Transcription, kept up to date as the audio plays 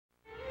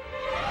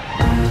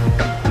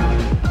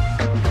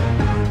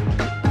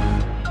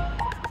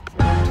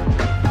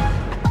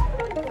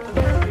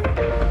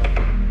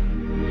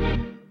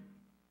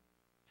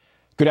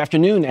Good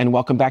afternoon and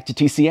welcome back to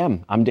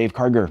TCM. I'm Dave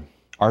Karger.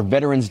 Our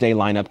Veterans Day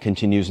lineup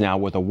continues now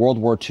with a World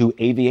War II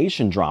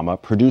aviation drama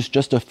produced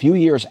just a few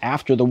years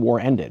after the war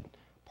ended,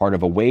 part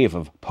of a wave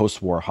of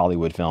post-war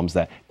Hollywood films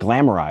that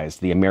glamorized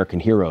the American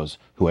heroes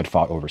who had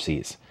fought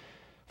overseas.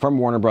 From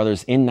Warner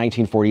Brothers in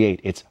 1948,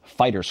 it's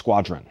Fighter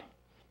Squadron.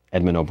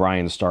 Edmund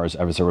O'Brien stars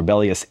as a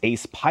rebellious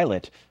ace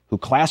pilot who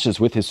clashes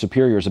with his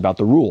superiors about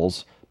the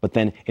rules, but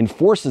then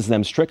enforces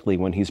them strictly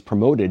when he's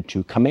promoted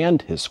to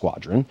command his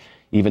squadron,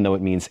 even though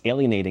it means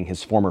alienating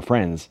his former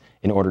friends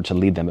in order to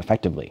lead them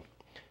effectively.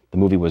 The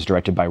movie was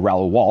directed by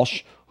Raoul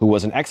Walsh, who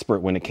was an expert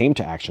when it came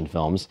to action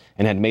films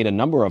and had made a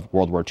number of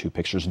World War II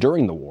pictures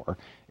during the war,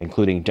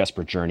 including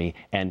Desperate Journey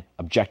and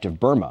Objective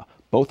Burma,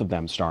 both of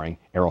them starring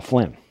Errol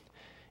Flynn.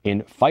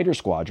 In Fighter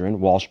Squadron,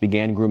 Walsh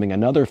began grooming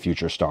another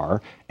future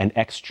star, an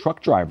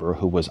ex-truck driver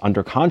who was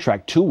under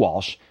contract to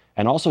Walsh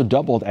and also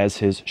doubled as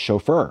his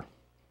chauffeur.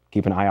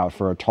 Keep an eye out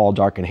for a tall,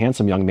 dark, and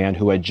handsome young man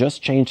who had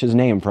just changed his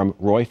name from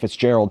Roy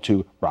Fitzgerald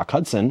to Rock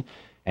Hudson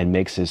and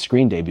makes his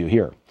screen debut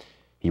here.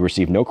 He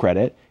received no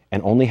credit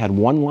and only had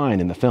one line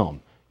in the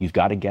film: "You've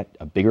got to get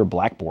a bigger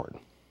blackboard."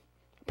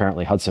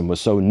 Apparently, Hudson was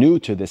so new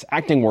to this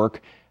acting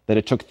work that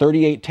it took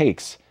 38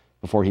 takes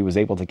before he was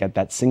able to get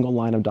that single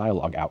line of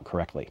dialogue out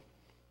correctly.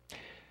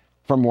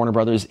 From Warner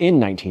Brothers in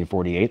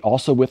 1948,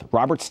 also with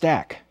Robert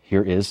Stack,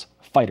 here is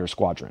Fighter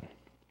Squadron.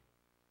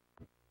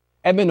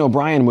 Edmund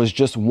O'Brien was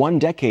just one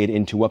decade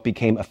into what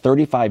became a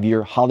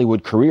 35-year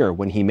Hollywood career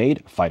when he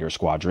made Fighter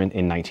Squadron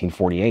in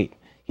 1948.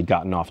 He'd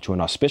gotten off to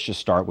an auspicious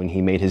start when he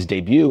made his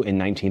debut in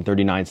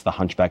 1939's The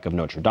Hunchback of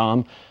Notre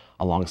Dame,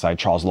 alongside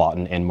Charles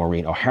Laughton and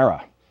Maureen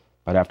O'Hara.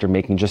 But after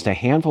making just a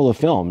handful of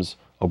films,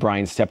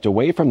 O'Brien stepped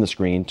away from the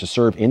screen to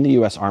serve in the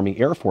U.S. Army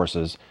Air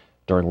Forces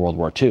during World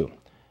War II.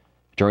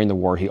 During the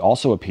war, he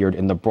also appeared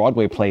in the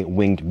Broadway play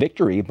Winged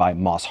Victory by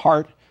Moss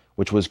Hart,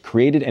 which was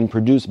created and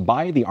produced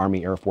by the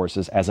Army Air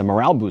Forces as a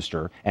morale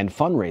booster and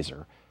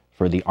fundraiser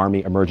for the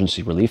Army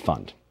Emergency Relief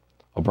Fund.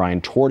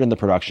 O'Brien toured in the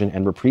production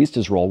and reprised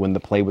his role when the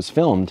play was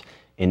filmed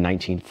in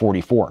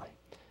 1944.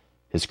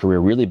 His career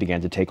really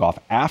began to take off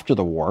after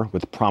the war,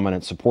 with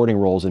prominent supporting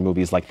roles in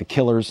movies like The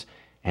Killers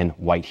and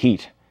White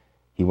Heat.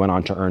 He went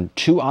on to earn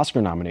 2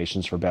 Oscar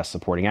nominations for Best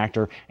Supporting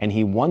Actor, and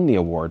he won the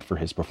award for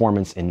his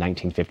performance in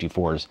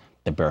 1954's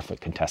The Barefoot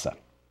Contessa.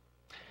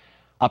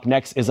 Up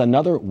next is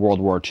another World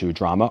War II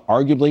drama,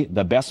 arguably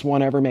the best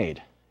one ever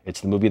made.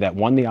 It's the movie that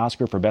won the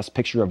Oscar for Best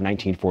Picture of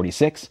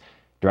 1946,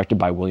 directed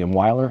by William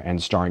Wyler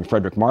and starring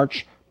Frederick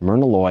March,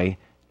 Myrna Loy,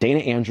 Dana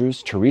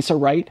Andrews, Teresa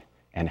Wright,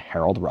 and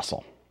Harold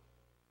Russell.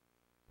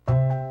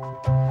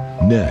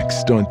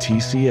 Next on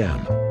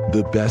TCM,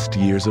 The Best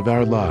Years of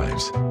Our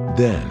Lives,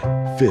 then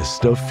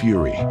Fist of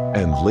Fury,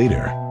 and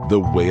later, The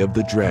Way of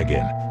the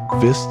Dragon.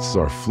 Fists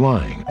are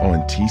flying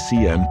on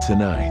TCM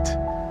tonight.